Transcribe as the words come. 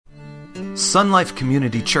Sun Life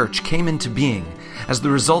Community Church came into being as the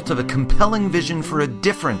result of a compelling vision for a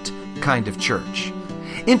different kind of church,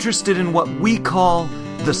 interested in what we call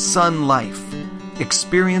the Sun Life,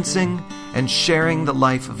 experiencing and sharing the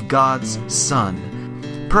life of God's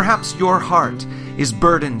Son. Perhaps your heart is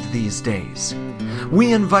burdened these days.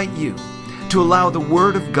 We invite you to allow the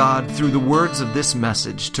Word of God through the words of this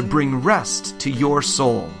message to bring rest to your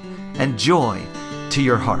soul and joy to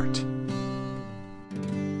your heart.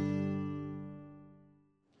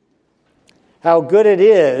 How good it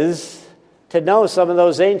is to know some of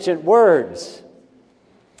those ancient words.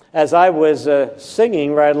 As I was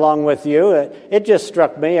singing right along with you, it just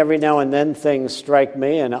struck me. Every now and then things strike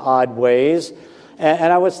me in odd ways.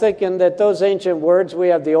 And I was thinking that those ancient words, we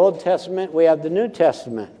have the Old Testament, we have the New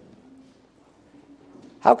Testament.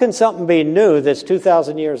 How can something be new that's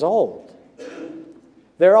 2,000 years old?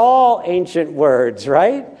 They're all ancient words,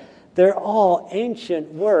 right? They're all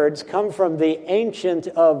ancient words, come from the Ancient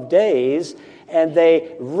of Days, and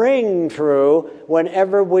they ring true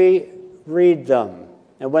whenever we read them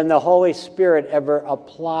and when the Holy Spirit ever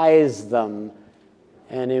applies them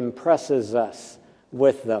and impresses us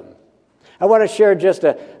with them. I want to share just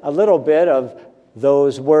a little bit of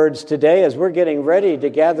those words today as we're getting ready to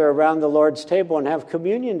gather around the Lord's table and have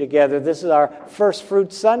communion together. This is our First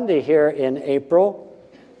Fruit Sunday here in April.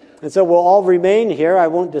 And so we'll all remain here. I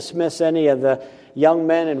won't dismiss any of the young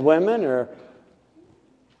men and women or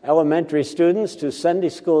elementary students to Sunday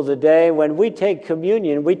school today. When we take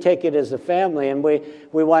communion, we take it as a family, and we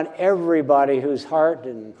want everybody whose heart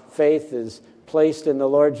and faith is placed in the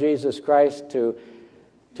Lord Jesus Christ to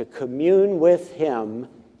commune with Him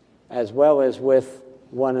as well as with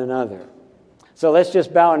one another. So let's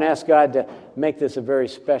just bow and ask God to make this a very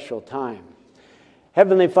special time.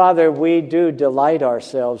 Heavenly Father, we do delight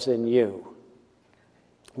ourselves in You.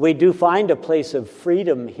 We do find a place of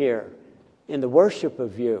freedom here in the worship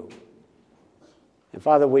of You. And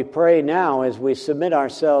Father, we pray now as we submit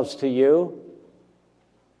ourselves to You,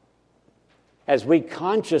 as we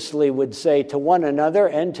consciously would say to one another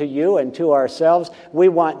and to You and to ourselves, we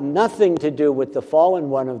want nothing to do with the fallen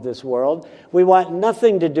one of this world. We want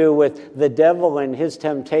nothing to do with the devil and his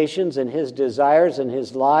temptations and his desires and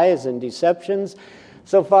his lies and deceptions.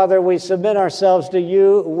 So, Father, we submit ourselves to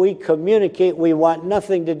You. We communicate. We want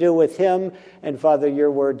nothing to do with him. And, Father,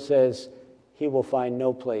 Your word says he will find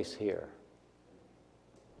no place here.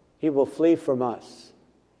 He will flee from us.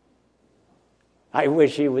 I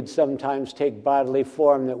wish he would sometimes take bodily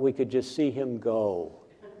form that we could just see him go.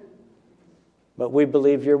 But we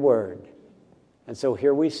believe Your word. And so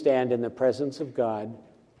here we stand in the presence of God,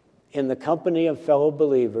 in the company of fellow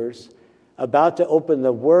believers, about to open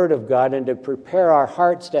the Word of God and to prepare our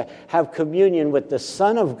hearts to have communion with the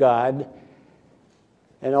Son of God,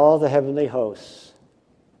 and all the heavenly hosts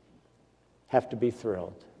have to be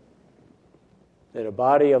thrilled that a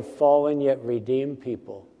body of fallen yet redeemed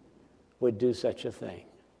people would do such a thing.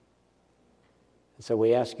 And so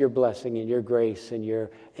we ask Your blessing and Your grace and Your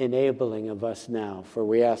enabling of us now, for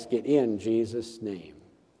we ask it in Jesus' name.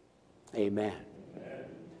 Amen.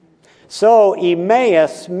 So,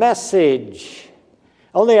 Emmaus message.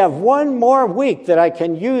 Only have one more week that I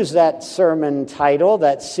can use that sermon title,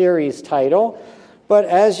 that series title. But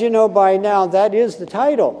as you know by now, that is the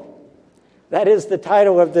title. That is the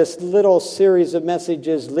title of this little series of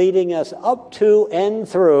messages leading us up to and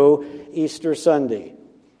through Easter Sunday.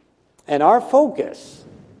 And our focus,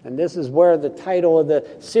 and this is where the title of the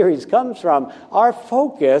series comes from, our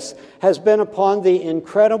focus has been upon the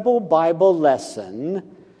incredible Bible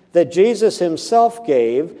lesson that Jesus Himself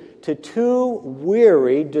gave to two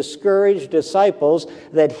weary, discouraged disciples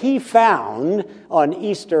that He found on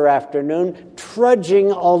Easter afternoon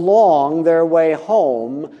trudging along their way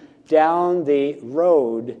home down the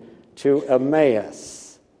road to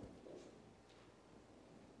Emmaus.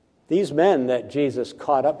 These men that Jesus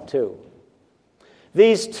caught up to,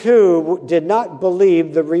 these two did not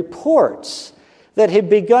believe the reports that had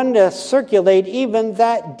begun to circulate even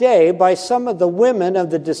that day by some of the women of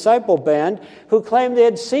the disciple band who claimed they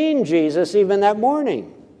had seen Jesus even that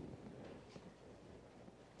morning.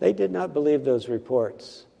 They did not believe those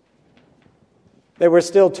reports. They were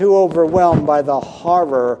still too overwhelmed by the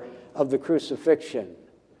horror of the crucifixion.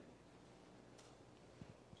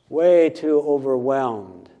 Way too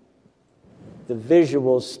overwhelmed. The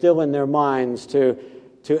visuals still in their minds to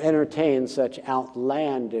entertain such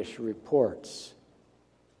outlandish reports.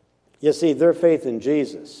 You see, their faith in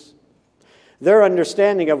Jesus, their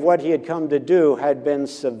understanding of what He had come to do had been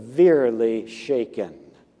severely shaken.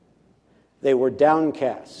 They were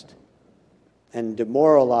downcast and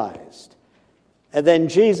demoralized. And then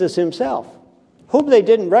Jesus Himself, whom they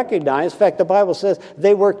didn't recognize. In fact, the Bible says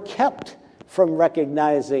they were kept from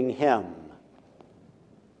recognizing him,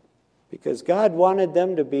 because God wanted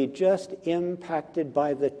them to be just impacted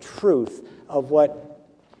by the truth of what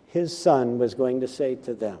his Son was going to say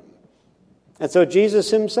to them. And so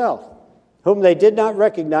Jesus himself, whom they did not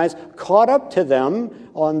recognize, caught up to them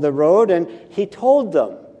on the road, and he told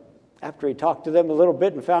them, after he talked to them a little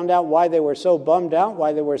bit and found out why they were so bummed out,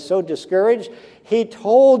 why they were so discouraged, he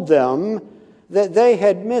told them that they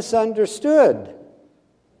had misunderstood,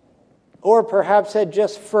 or perhaps had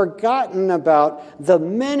just forgotten about the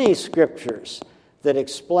many scriptures that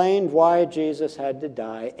explained why Jesus had to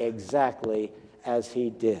die exactly as he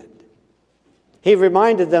did. He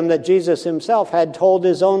reminded them that Jesus himself had told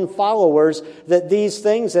his own followers that these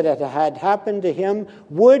things that had happened to him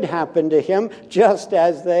would happen to him just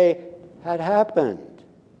as they had happened.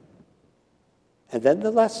 And then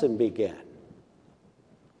the lesson began.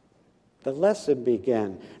 The lesson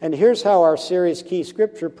began. And here's how our series key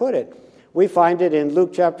scripture put it. We find it in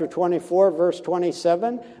Luke chapter 24, verse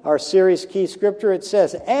 27. Our series key scripture, it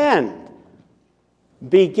says, "And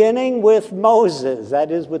beginning with Moses," that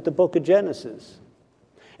is with the book of Genesis,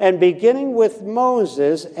 "and beginning with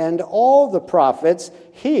Moses and all the prophets,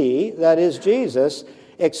 he," that is Jesus,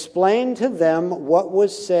 "explained to them what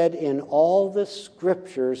was said in all the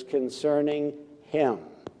scriptures concerning him."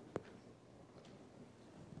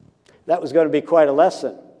 That was going to be quite a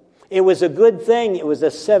lesson. It was a good thing it was a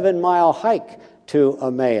 7-mile hike to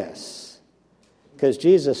Emmaus, because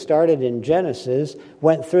Jesus started in Genesis,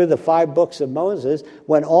 went through the 5 books of Moses,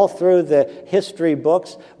 went all through the history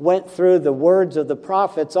books, went through the words of the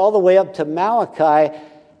prophets, all the way up to Malachi,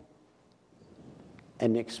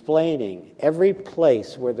 and explaining every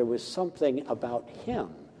place where there was something about him,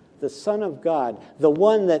 the Son of God, the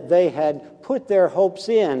one that they had put their hopes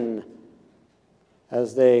in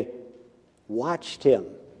as they watched him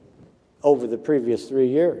over the previous 3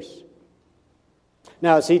 years.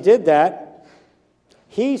 Now, as he did that,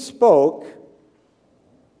 he spoke.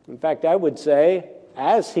 In fact, I would say,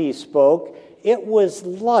 as he spoke, it was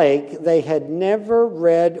like they had never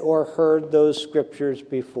read or heard those scriptures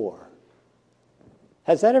before.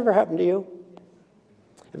 Has that ever happened to you?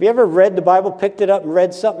 Have you ever read the Bible, picked it up and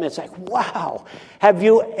read something? It's like, wow. Have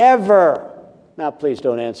you ever? Now, please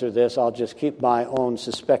don't answer this. I'll just keep my own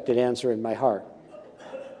suspected answer in my heart.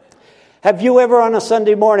 Have you ever on a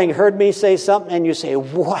Sunday morning heard me say something and you say,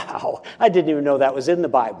 wow, I didn't even know that was in the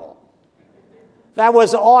Bible. That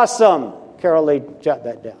was awesome. Carol Lee, jot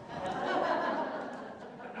that down.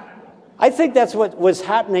 I think that's what was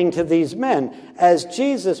happening to these men. As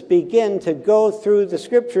Jesus began to go through the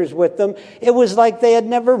scriptures with them, it was like they had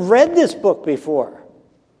never read this book before,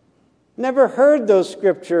 never heard those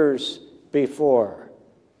scriptures before.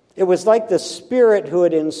 It was like the Spirit who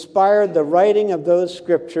had inspired the writing of those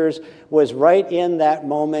scriptures was right in that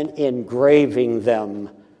moment engraving them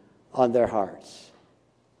on their hearts.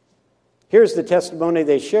 Here's the testimony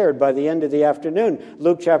they shared by the end of the afternoon.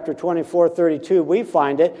 Luke chapter 24, 32, we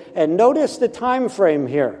find it. And notice the time frame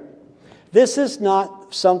here. This is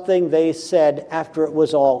not something they said after it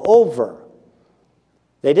was all over.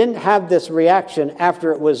 They didn't have this reaction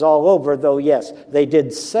after it was all over, though, yes, they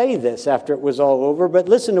did say this after it was all over. But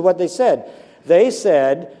listen to what they said. They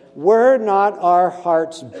said, "Were not our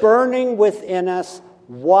hearts burning within us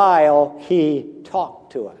while he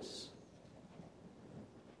talked to us?"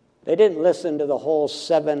 They didn't listen to the whole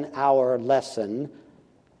 7-hour lesson,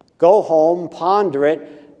 go home, ponder it,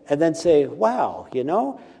 and then say, wow, you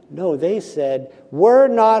know? No, they said, "Were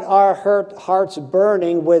not our hearts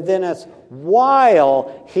burning within us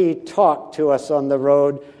while he talked to us on the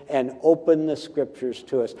road and opened the scriptures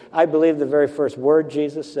to us?" I believe the very first word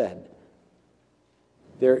Jesus said,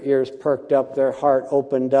 their ears perked up, their heart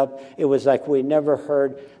opened up. It was like we never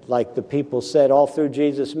heard, like the people said all through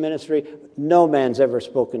Jesus' ministry, no man's ever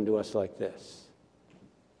spoken to us like this.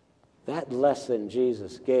 That lesson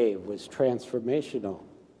Jesus gave was transformational.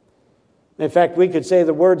 In fact, we could say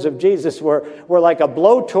the words of Jesus were like a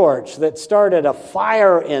blowtorch that started a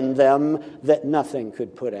fire in them that nothing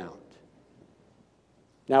could put out.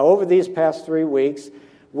 Now, over these past 3 weeks,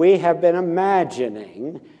 we have been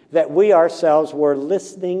imagining that we ourselves were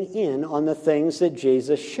listening in on the things that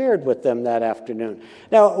Jesus shared with them that afternoon.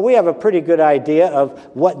 Now, we have a pretty good idea of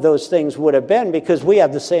what those things would have been because we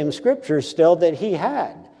have the same scriptures still that he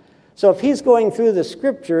had. So if he's going through the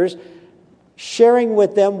scriptures, sharing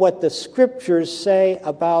with them what the scriptures say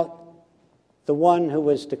about the one who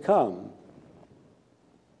was to come,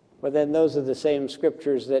 well, then those are the same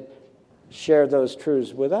scriptures that share those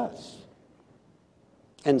truths with us.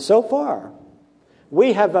 And so far,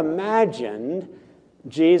 we have imagined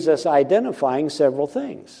Jesus identifying several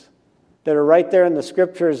things that are right there in the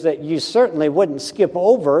Scriptures that you certainly wouldn't skip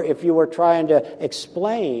over if you were trying to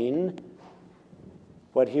explain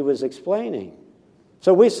what he was explaining.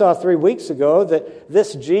 So we saw 3 weeks ago that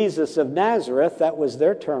this Jesus of Nazareth, that was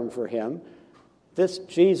their term for him, this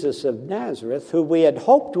Jesus of Nazareth, who we had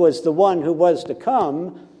hoped was the one who was to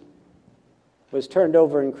come, was turned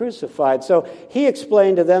over and crucified. So he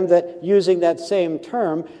explained to them that, using that same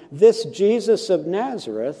term, this Jesus of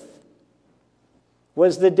Nazareth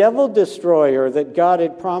was the devil destroyer that God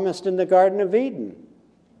had promised in the Garden of Eden.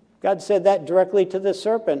 God said that directly to the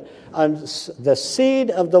serpent. The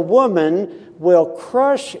seed of the woman will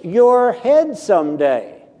crush your head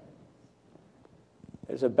someday.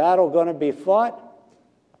 There's a battle going to be fought,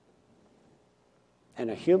 and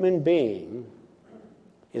a human being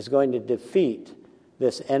is going to defeat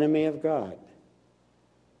this enemy of God.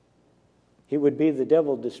 He would be the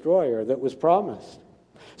devil destroyer that was promised.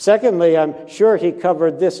 Secondly, I'm sure he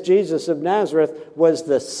covered this Jesus of Nazareth was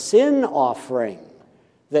the sin offering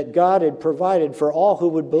that God had provided for all who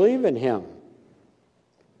would believe in him.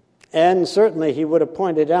 And certainly he would have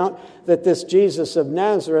pointed out that this Jesus of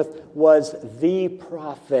Nazareth was the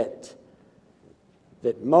prophet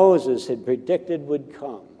that Moses had predicted would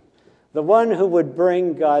come. The one who would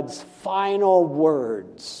bring God's final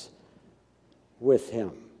words with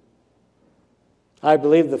him. I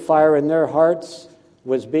believe the fire in their hearts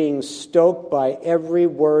was being stoked by every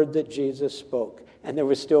word that Jesus spoke. And there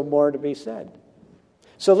was still more to be said.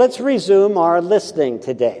 So let's resume our listening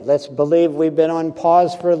today. Let's believe we've been on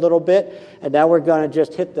pause for a little bit. And now we're going to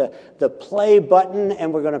just hit the play button.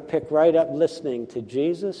 And we're going to pick right up listening to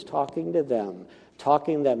Jesus talking to them.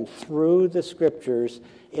 Talking them through the Scriptures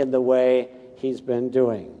in the way he's been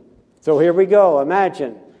doing. So here we go.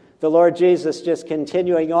 Imagine the Lord Jesus just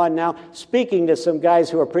continuing on now, speaking to some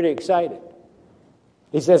guys who are pretty excited.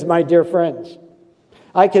 He says, "My dear friends,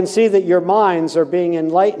 I can see that your minds are being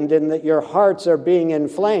enlightened and that your hearts are being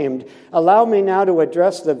inflamed. Allow me now to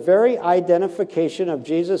address the very identification of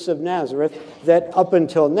Jesus of Nazareth that up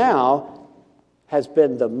until now has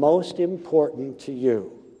been the most important to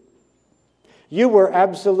you. You were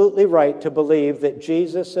absolutely right to believe that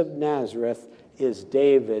Jesus of Nazareth is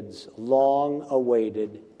David's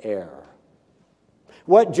long-awaited heir.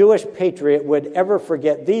 What Jewish patriot would ever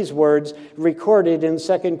forget these words recorded in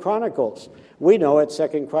 2 Chronicles? We know at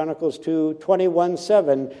 2 Chronicles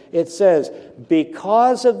 2:21-7, it says,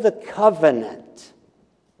 because of the covenant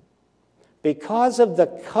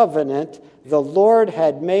the Lord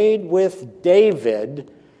had made with David,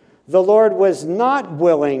 the Lord was not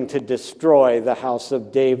willing to destroy the house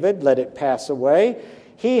of David, let it pass away.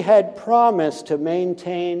 He had promised to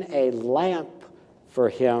maintain a lamp for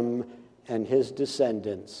him and his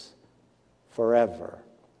descendants forever.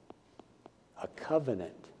 A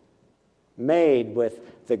covenant made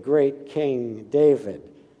with the great King David.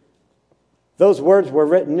 Those words were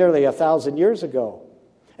written nearly 1,000 years ago.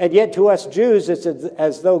 And yet to us Jews, it's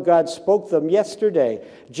as though God spoke them yesterday.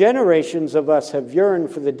 Generations of us have yearned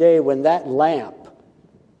for the day when that lamp,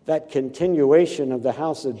 that continuation of the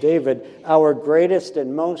house of David, our greatest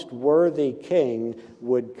and most worthy king,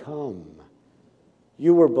 would come.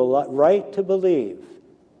 You were right to believe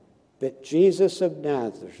that Jesus of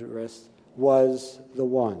Nazareth was the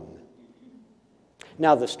one.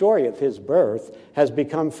 Now, the story of his birth has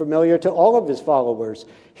become familiar to all of his followers.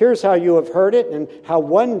 Here's how you have heard it and how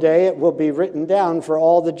one day it will be written down for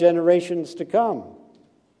all the generations to come.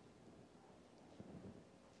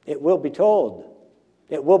 It will be told.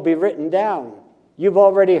 It will be written down. You've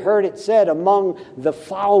already heard it said among the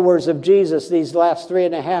followers of Jesus these last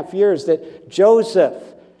 3.5 years that Joseph,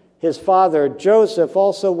 his father Joseph,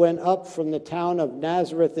 also went up from the town of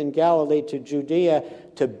Nazareth in Galilee to Judea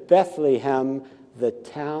to Bethlehem, the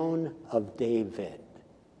town of David,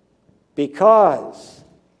 because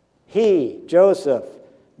he, Joseph,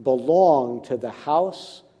 belonged to the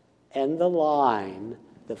house and the line,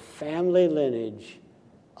 the family lineage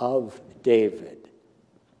of David.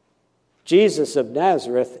 Jesus of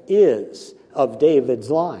Nazareth is of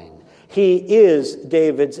David's line. He is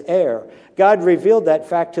David's heir. God revealed that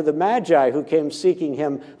fact to the Magi who came seeking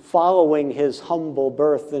him following his humble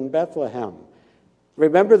birth in Bethlehem.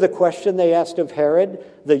 Remember the question they asked of Herod,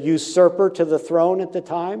 the usurper to the throne at the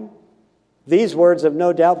time? These words have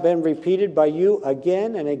no doubt been repeated by you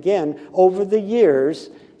again and again over the years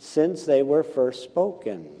since they were first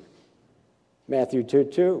spoken. Matthew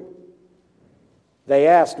 2:2. They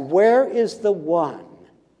asked, where is the one?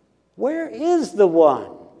 Where is the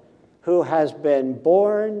one who has been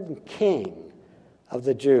born king of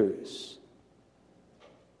the Jews?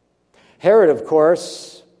 Herod, of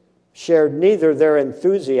course, shared neither their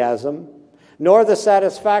enthusiasm nor the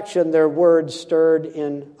satisfaction their words stirred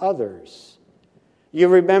in others. You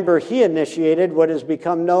remember he initiated what has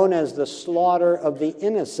become known as the slaughter of the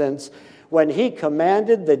innocents when he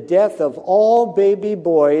commanded the death of all baby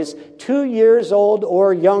boys 2 years old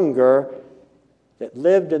or younger that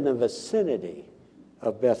lived in the vicinity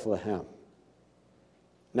of Bethlehem.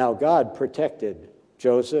 Now God protected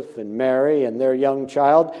Joseph and Mary and their young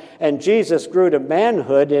child, and Jesus grew to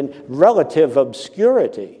manhood in relative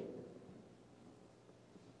obscurity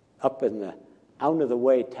up in the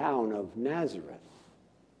out-of-the-way town of Nazareth.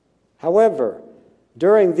 However,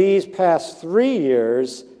 during these past 3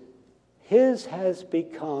 years, his has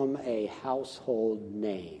become a household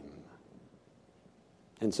name.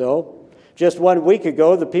 And so, just 1 week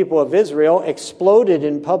ago, the people of Israel exploded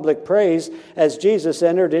in public praise as Jesus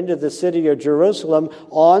entered into the city of Jerusalem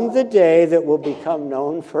on the day that will become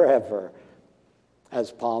known forever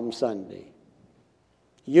as Palm Sunday.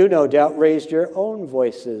 You no doubt raised your own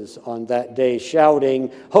voices on that day,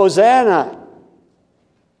 shouting, "Hosanna!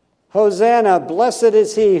 Hosanna! Blessed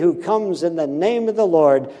is he who comes in the name of the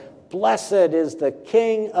Lord. Blessed is the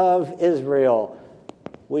King of Israel."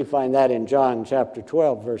 We find that in John chapter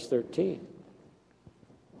 12, verse 13.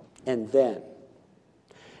 And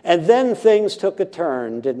then things took a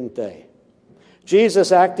turn, didn't they?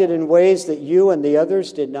 Jesus acted in ways that you and the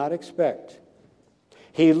others did not expect.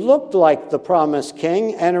 He looked like the promised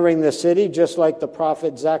king entering the city, just like the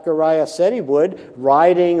prophet Zechariah said he would,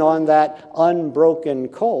 riding on that unbroken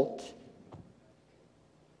colt.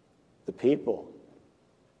 The people,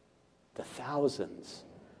 the thousands,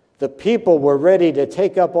 the people were ready to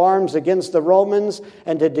take up arms against the Romans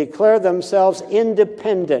and to declare themselves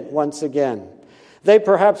independent once again. They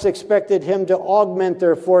perhaps expected him to augment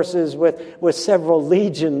their forces with several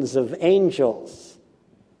legions of angels.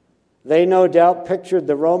 They no doubt pictured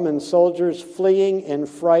the Roman soldiers fleeing in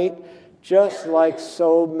fright, just like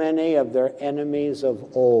so many of their enemies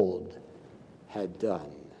of old had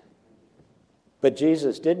done. But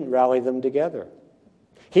Jesus didn't rally them together.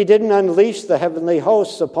 He didn't unleash the heavenly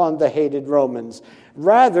hosts upon the hated Romans.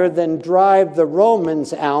 Rather than drive the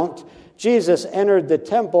Romans out, Jesus entered the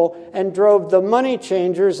temple and drove the money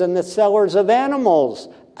changers and the sellers of animals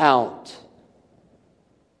out.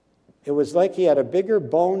 It was like he had a bigger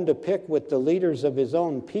bone to pick with the leaders of his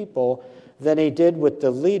own people than he did with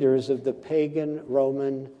the leaders of the pagan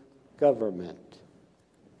Roman government.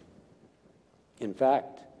 In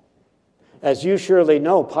fact, as you surely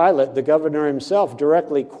know, Pilate, the governor himself,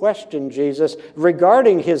 directly questioned Jesus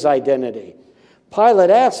regarding his identity. Pilate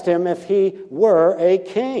asked him if he were a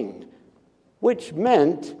king, which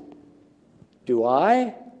meant, do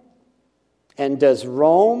I and does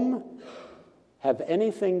Rome have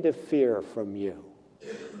anything to fear from you?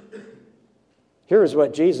 Here is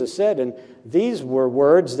what Jesus said, and these were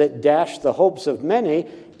words that dashed the hopes of many,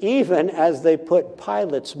 even as they put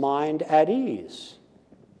Pilate's mind at ease.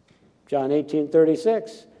 John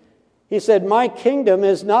 18:36. He said, "My kingdom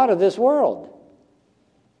is not of this world."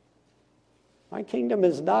 My kingdom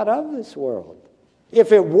is not of this world.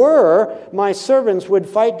 If it were, my servants would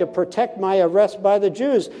fight to protect my arrest by the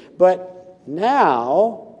Jews. But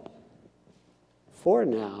now, for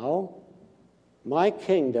now, my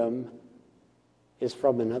kingdom is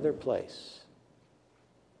from another place.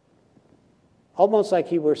 Almost like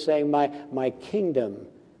he were saying, my kingdom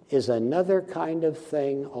is another kind of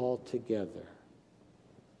thing altogether.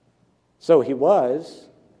 So he was,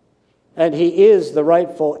 and he is the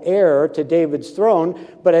rightful heir to David's throne,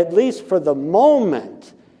 but at least for the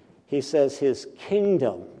moment, he says his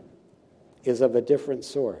kingdom is of a different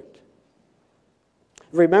sort.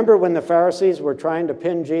 Remember when the Pharisees were trying to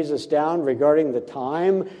pin Jesus down regarding the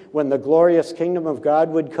time when the glorious kingdom of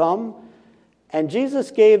God would come? And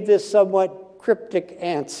Jesus gave this somewhat cryptic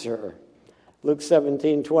answer. Luke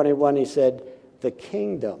 17:21, he said, "The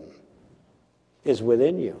kingdom is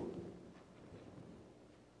within you."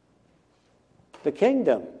 The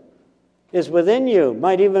kingdom is within you.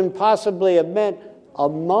 Might even possibly have meant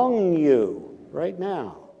among you right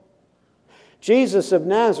now. Jesus of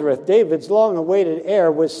Nazareth, David's long-awaited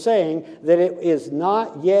heir, was saying that it is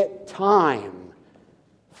not yet time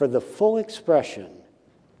for the full expression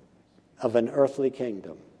of an earthly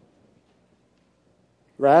kingdom.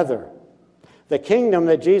 Rather, the kingdom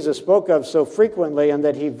that Jesus spoke of so frequently and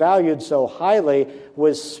that he valued so highly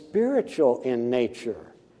was spiritual in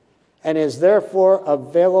nature and is therefore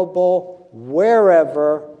available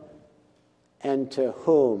wherever and to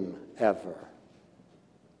whomever.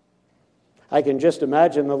 I can just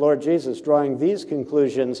imagine the Lord Jesus drawing these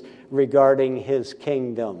conclusions regarding his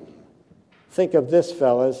kingdom. Think of this,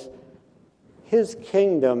 fellas. His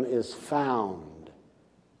kingdom is found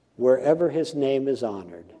wherever His name is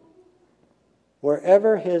honored.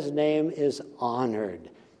 Wherever His name is honored,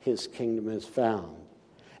 His kingdom is found.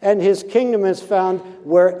 And His kingdom is found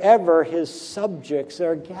wherever His subjects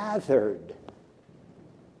are gathered.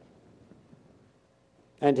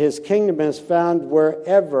 And His kingdom is found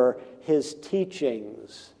wherever His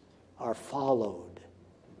teachings are followed.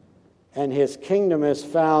 And His kingdom is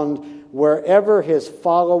found wherever His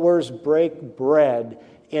followers break bread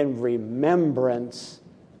in remembrance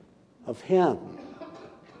of Him.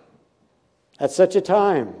 At such a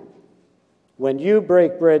time, when you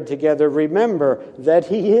break bread together, remember that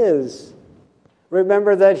He is.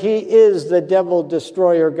 Remember that He is the devil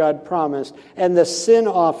destroyer God promised, and the sin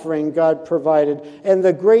offering God provided, and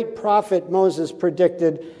the great prophet Moses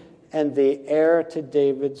predicted, and the heir to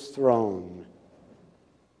David's throne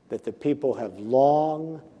that the people have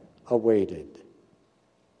long awaited.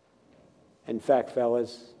 In fact,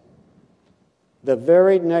 fellas, the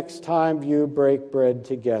very next time you break bread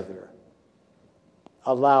together,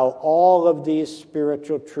 allow all of these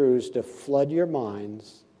spiritual truths to flood your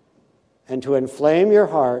minds and to inflame your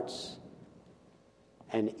hearts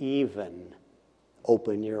and even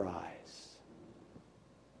open your eyes.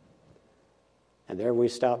 And there we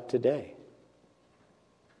stop today.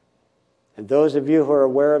 And those of you who are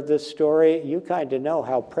aware of this story, you kind of know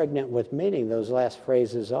how pregnant with meaning those last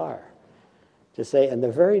phrases are. To say, and the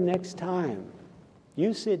very next time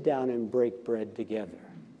you sit down and break bread together,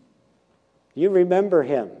 you remember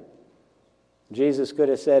Him. Jesus could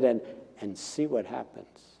have said, and see what happens.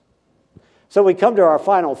 So we come to our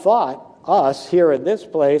final thought, us here in this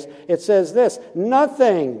place. It says this: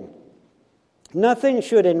 nothing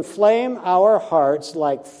should inflame our hearts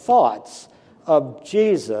like thoughts of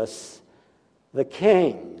Jesus the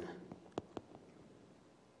King.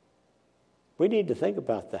 We need to think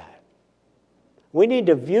about that. We need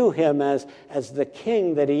to view Him as the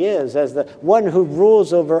King that He is, as the one who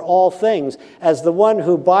rules over all things, as the one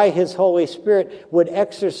who by His Holy Spirit would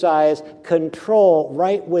exercise control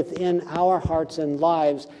right within our hearts and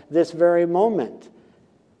lives this very moment.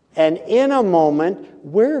 And in a moment,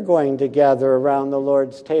 we're going to gather around the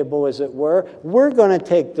Lord's table, as it were. We're going to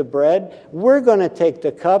take the bread. We're going to take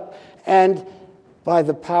the cup. And by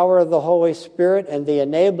the power of the Holy Spirit and the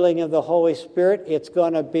enabling of the Holy Spirit, it's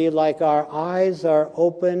going to be like our eyes are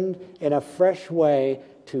opened in a fresh way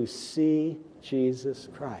to see Jesus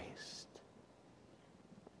Christ.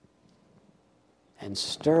 And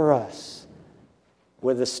stir us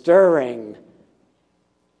with a stirring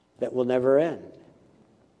that will never end.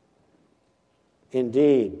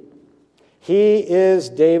 Indeed, He is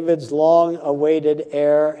David's long-awaited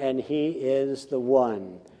heir, and He is the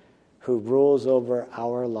one who rules over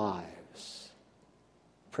our lives.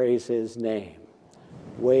 Praise His name.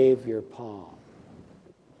 Wave your palm.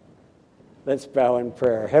 Let's bow in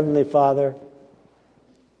prayer. Heavenly Father,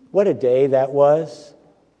 what a day that was.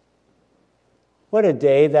 What a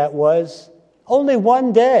day that was. Only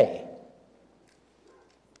one day.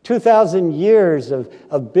 2,000 years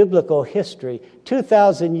of biblical history,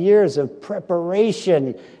 2,000 years of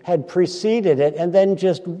preparation had preceded it, and then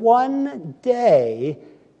just one day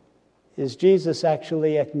is Jesus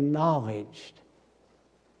actually acknowledged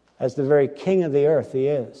as the very King of the earth He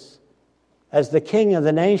is, as the King of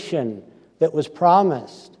the nation that was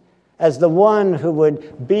promised, as the one who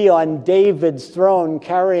would be on David's throne,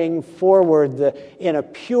 carrying forward in a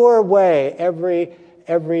pure way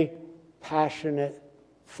every passionate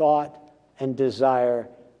thought and desire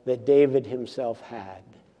that David himself had.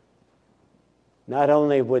 Not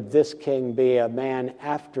only would this king be a man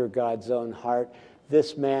after God's own heart,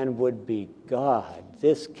 this man would be God.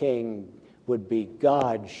 This king would be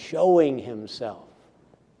God showing Himself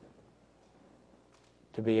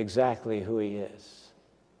to be exactly who He is.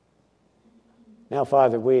 Now,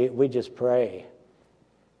 Father, we just pray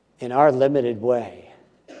in our limited way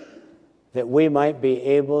that we might be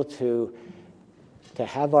able to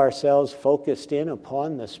have ourselves focused in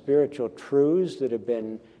upon the spiritual truths that have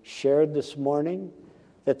been shared this morning,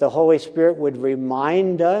 that the Holy Spirit would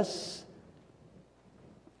remind us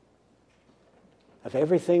of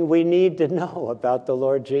everything we need to know about the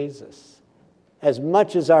Lord Jesus. As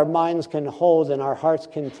much as our minds can hold and our hearts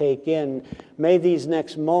can take in, may these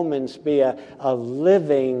next moments be a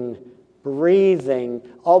living, breathing,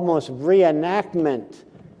 almost reenactment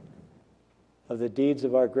of the deeds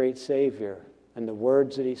of our great Savior and the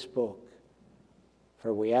words that He spoke.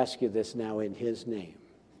 For we ask you this now in His name.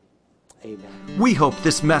 Amen. We hope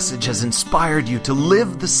this message has inspired you to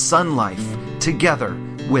live the Son life together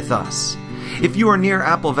with us. If you are near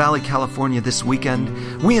Apple Valley, California this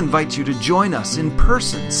weekend, we invite you to join us in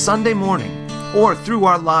person Sunday morning or through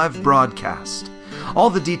our live broadcast. All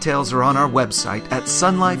the details are on our website at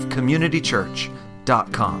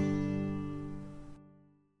sunlifecommunitychurch.com.